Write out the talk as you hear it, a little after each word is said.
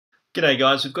G'day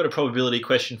guys, we've got a probability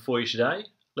question for you today.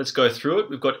 Let's go through it.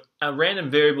 We've got a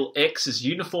random variable x is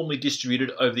uniformly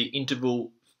distributed over the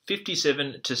interval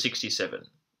 57 to 67.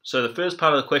 So the first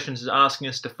part of the question is asking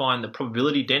us to find the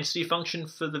probability density function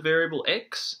for the variable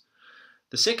x.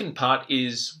 The second part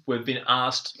is we've been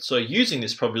asked, so using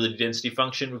this probability density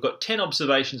function, we've got 10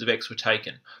 observations of x were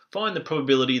taken. Find the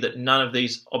probability that none of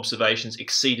these observations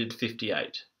exceeded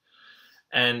 58.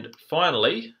 And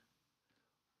finally,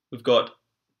 we've got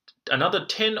another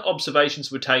 10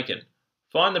 observations were taken.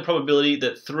 Find the probability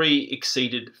that 3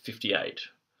 exceeded 58.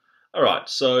 Alright,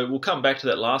 so we'll come back to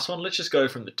that last one. Let's just go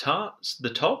from the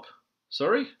top.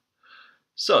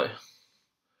 So,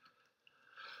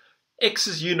 x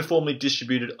is uniformly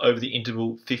distributed over the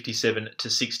interval 57 to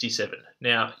 67.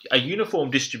 Now, a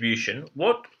uniform distribution,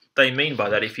 what they mean by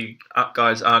that, if you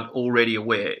guys aren't already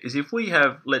aware, is if we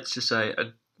have, let's just say,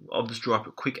 I'll just draw up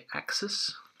a quick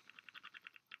axis.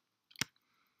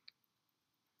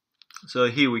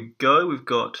 So here we go, we've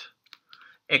got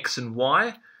x and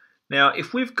y. Now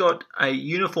if we've got a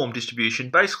uniform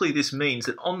distribution, basically this means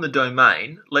that on the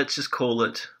domain, let's just call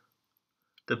it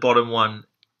the bottom one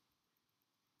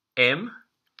m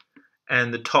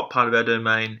and the top part of our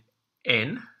domain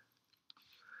n.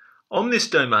 On this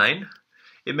domain,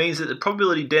 it means that the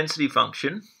probability density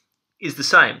function is the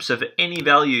same. So for any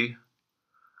value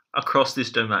across this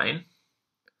domain,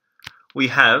 we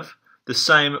have the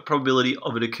same probability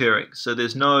of it occurring. So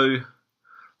there's no,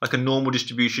 like a normal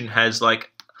distribution has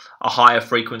like a higher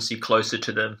frequency closer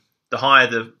to the higher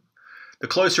the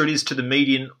closer it is to the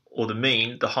median or the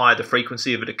mean, the higher the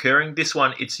frequency of it occurring. This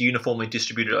one, it's uniformly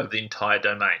distributed over the entire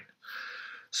domain.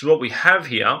 So what we have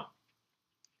here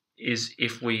is,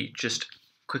 if we just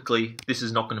quickly, this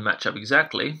is not going to match up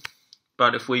exactly,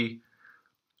 but if we've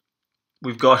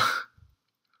got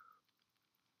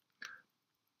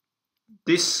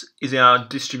this is our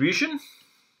distribution.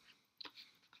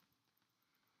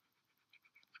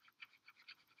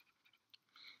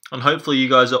 And hopefully you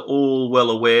guys are all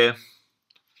well aware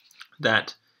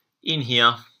that in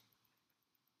here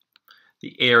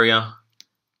the area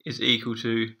is equal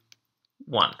to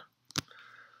 1.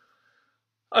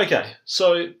 Okay,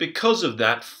 so because of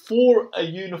that, for a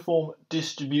uniform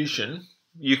distribution,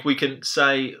 we can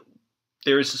say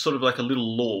there is sort of like a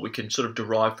little law we can sort of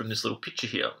derive from this little picture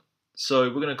here. So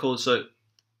we're going to call it, so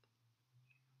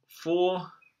for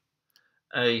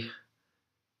a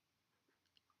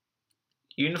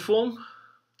uniform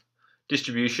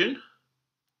distribution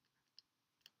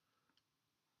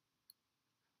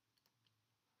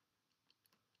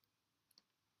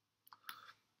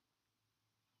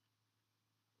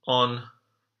on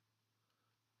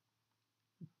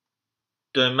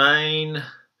domain,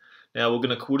 now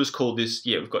we'll just call this,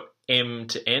 we've got m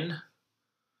to n.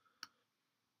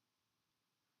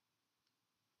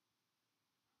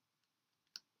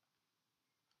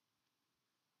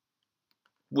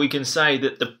 We can say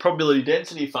that the probability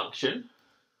density function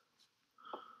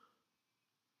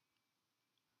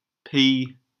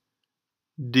PDF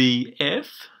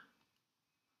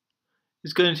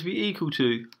is going to be equal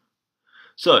to,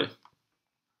 so,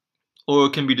 or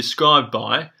it can be described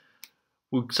by,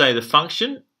 we'll say the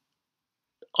function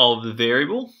of the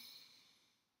variable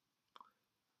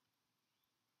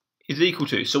is equal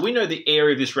to, so we know the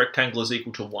area of this rectangle is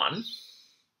equal to 1.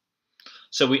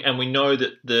 So we know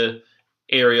that the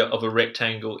area of a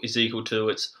rectangle is equal to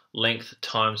its length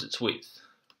times its width.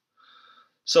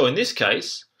 So in this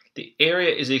case, the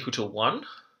area is equal to 1.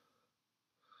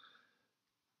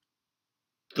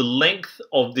 The length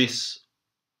of this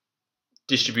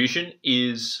distribution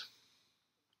is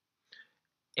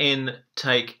n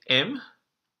take m,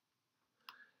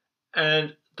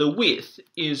 and the width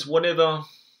is whatever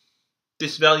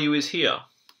this value is here.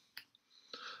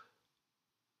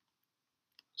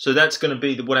 So that's going to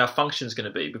be what our function is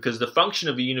going to be, because the function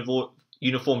of a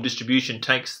uniform distribution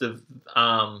takes the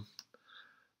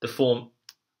form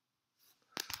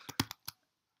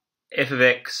f of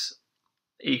x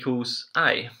equals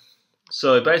a.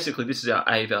 So basically this is our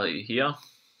a value here.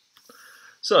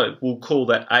 So we'll call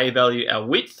that a value our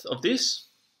width of this.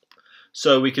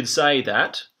 So we can say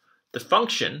that the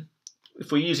function,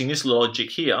 if we're using this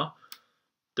logic here,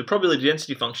 the probability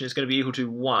density function is going to be equal to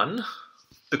 1,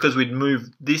 because we'd move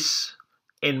this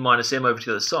n minus m over to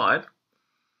the other side,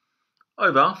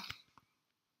 over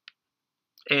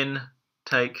n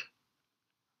take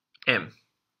m.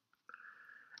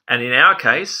 And in our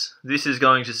case, this is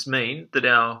going to mean that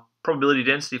our probability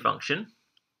density function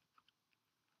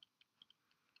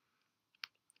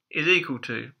is equal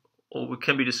to, or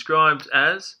can be described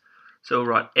as, so we'll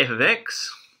write f of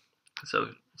x, so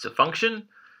it's a function,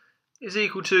 is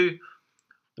equal to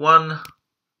 1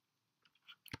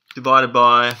 divided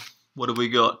by, what have we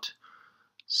got?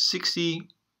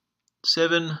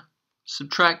 67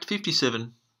 subtract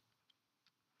 57,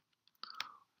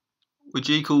 which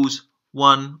equals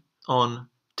 1 on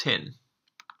 10.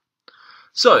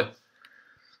 So,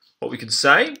 what we can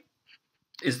say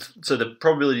is, so the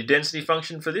probability density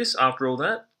function for this, after all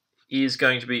that, is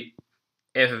going to be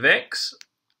f of x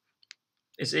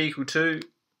is equal to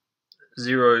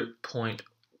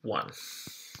 0.1.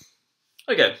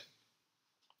 Okay,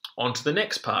 on to the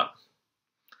next part.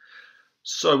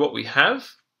 So what we have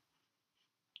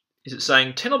is it's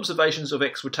saying 10 observations of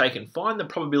x were taken. Find the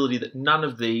probability that none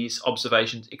of these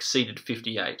observations exceeded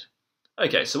 58.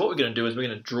 Okay, so what we're going to do is we're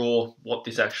going to draw what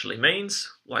this actually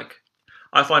means. Like,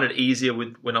 I find it easier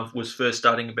when I was first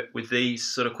starting with these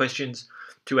sort of questions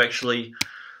to actually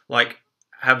like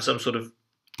have some sort of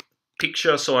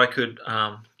picture so I could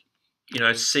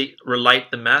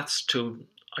relate the maths to,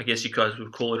 I guess you guys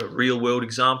would call it a real world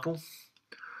example.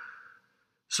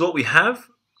 So what we have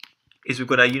is we've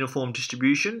got our uniform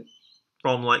distribution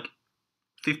from like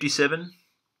 57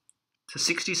 to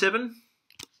 67.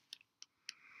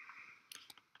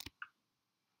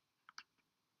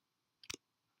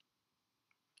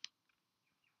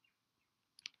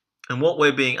 And what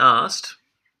we're being asked,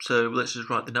 so let's just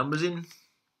write the numbers in.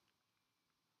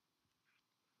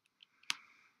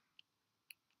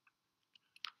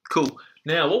 Cool.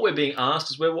 Now what we're being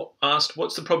asked is we're asked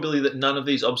what's the probability that none of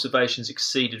these observations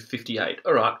exceeded 58.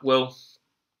 All right, well,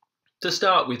 to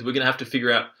start with, we're going to have to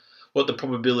figure out what the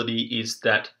probability is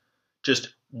that just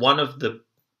one of the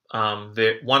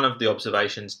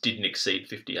observations didn't exceed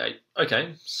 58.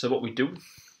 Okay, so what we do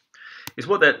is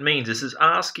what that means is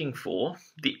asking for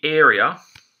the area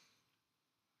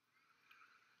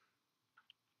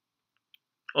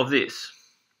of this.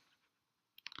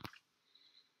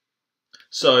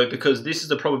 So because this is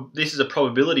a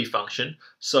probability function,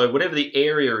 so whatever the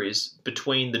area is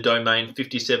between the domain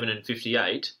 57 and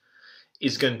 58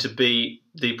 is going to be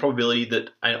the probability that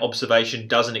an observation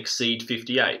doesn't exceed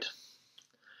 58.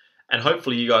 And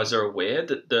hopefully you guys are aware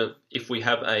that if we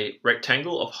have a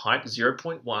rectangle of height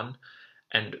 0.1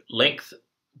 and length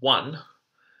 1,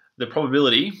 the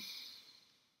probability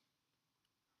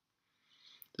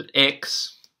that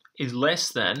x is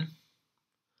less than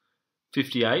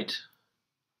 58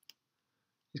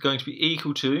 is going to be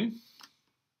equal to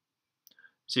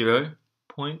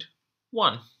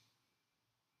 0.1.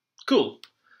 Cool.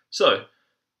 So,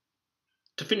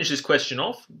 to finish this question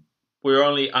off,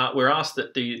 we're asked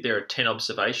that there are 10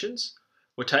 observations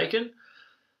were taken.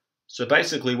 So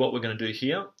basically what we're going to do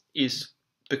here is,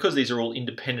 because these are all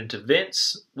independent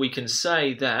events, we can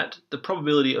say that the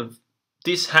probability of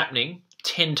this happening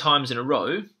 10 times in a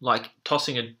row, like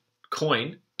tossing a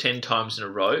coin 10 times in a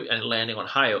row and landing on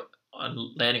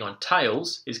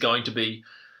tails, is going to be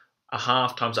a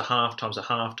half times a half times a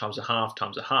half times a half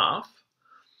times a half.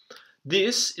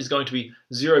 This is going to be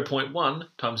 0.1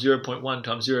 times 0.1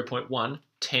 times 0.1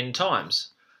 10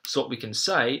 times. So what we can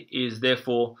say is,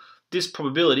 therefore, this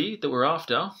probability that we're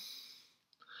after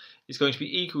is going to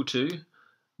be equal to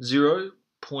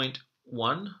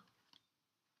 0.1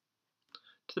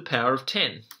 to the power of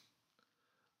 10,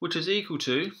 which is equal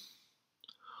to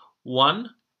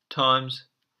 1 times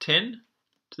 10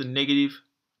 to the negative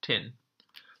 10.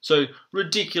 So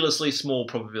ridiculously small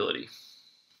probability.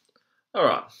 All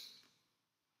right.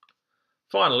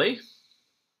 Finally,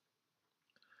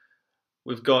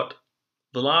 we've got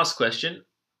the last question.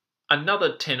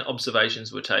 Another 10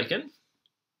 observations were taken.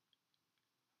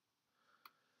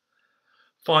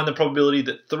 Find the probability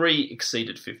that 3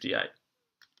 exceeded 58.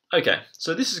 Okay,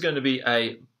 so this is going to be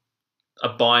a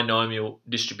binomial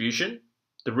distribution.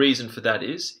 The reason for that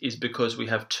is because we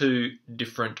have two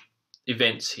different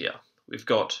events here. We've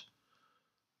got,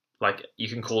 like, you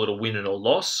can call it a win and a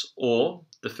loss, or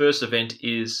the first event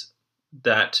is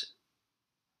that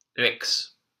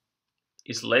x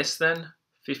is less than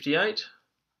 58,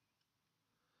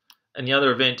 and the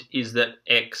other event is that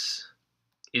x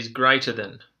is greater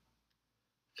than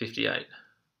 58.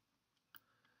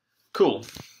 Cool.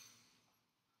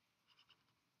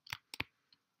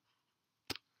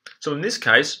 So in this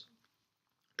case,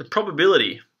 the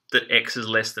probability that x is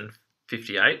less than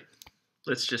 58,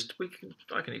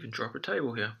 I can even drop a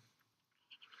table here.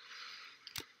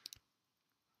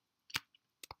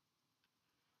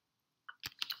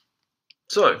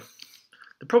 So,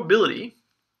 the probability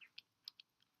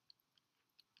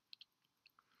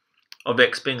of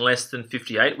x being less than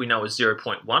 58 we know is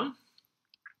 0.1.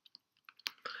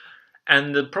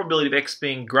 And the probability of x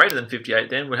being greater than 58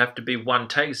 then would have to be 1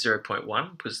 take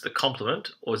 0.1, because the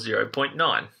complement, or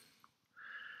 0.9.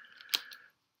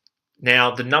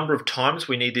 Now, the number of times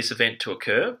we need this event to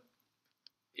occur,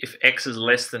 if x is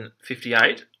less than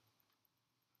 58,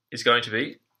 is going to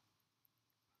be,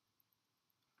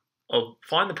 I'll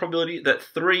find the probability that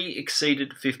 3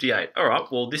 exceeded 58. All right,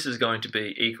 well, this is going to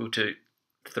be equal to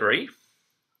 3.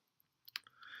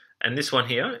 And this one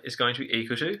here is going to be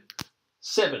equal to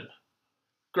 7.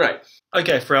 Great.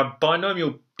 Okay, for our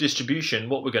binomial distribution,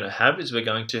 what we're going to have is we're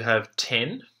going to have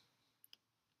 10,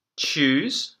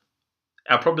 choose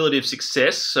our probability of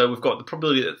success. So we've got the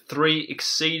probability that 3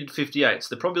 exceeded 58.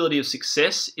 So the probability of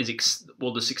success is,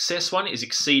 the success one is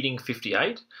exceeding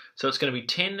 58. So it's going to be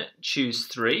 10, choose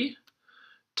 3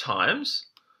 times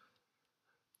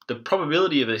the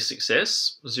probability of a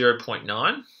success,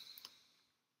 0.9,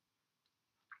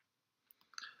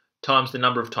 times the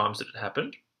number of times that it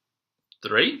happened,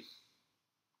 3,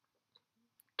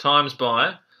 times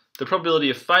by the probability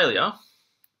of failure,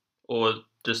 or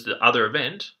just the other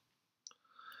event,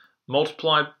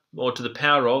 multiplied, or to the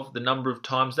power of the number of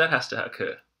times that has to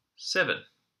occur, 7.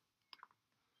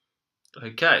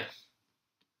 Okay.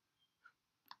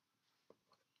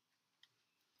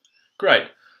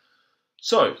 Great.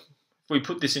 So, if we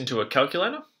put this into a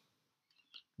calculator,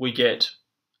 we get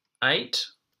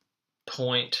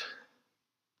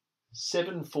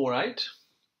 8.748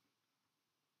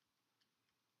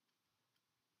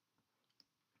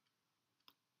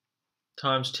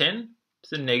 times 10 to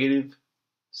the negative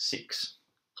 6.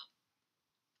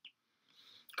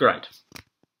 Great.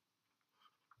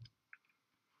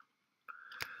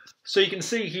 So you can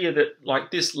see here that,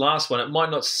 like this last one, it might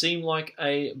not seem like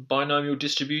a binomial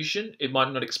distribution. It might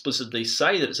not explicitly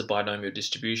say that it's a binomial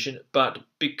distribution, but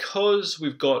because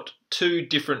we've got two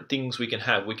different things we can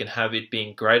have it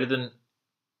being greater than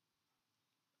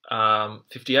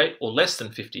 58 or less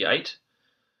than 58,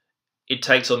 it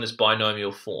takes on this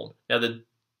binomial form. Now the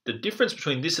difference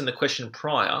between this and the question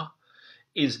prior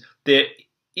is there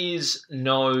is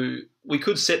no, we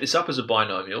could set this up as a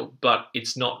binomial, but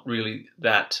it's not really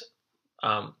that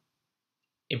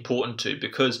important to,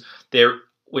 because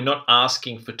we're not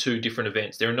asking for two different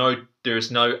events. There is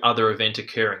no other event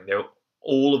occurring.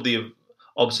 All of the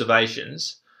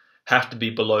observations have to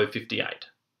be below 58.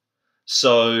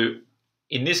 So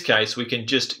in this case, we can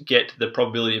just get the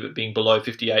probability of it being below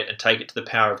 58 and take it to the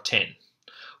power of 10.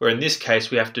 Where in this case,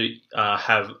 we have to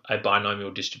have a binomial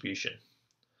distribution.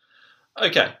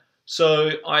 Okay.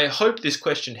 So I hope this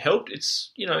question helped.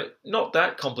 It's, not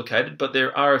that complicated, but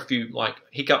there are a few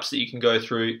hiccups that you can go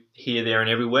through here, there, and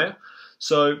everywhere.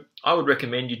 So I would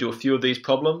recommend you do a few of these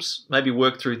problems, maybe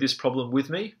work through this problem with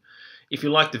me. If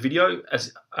you like the video,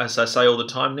 as I say all the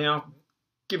time now,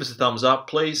 give us a thumbs up,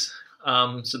 please.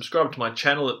 Subscribe to my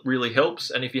channel, it really helps.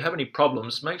 And if you have any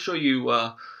problems, make sure you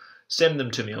send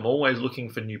them to me. I'm always looking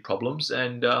for new problems,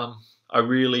 and I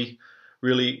really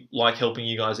like helping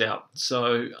you guys out.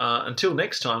 So until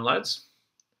next time, lads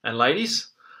and ladies,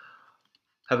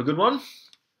 have a good one,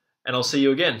 and I'll see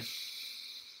you again.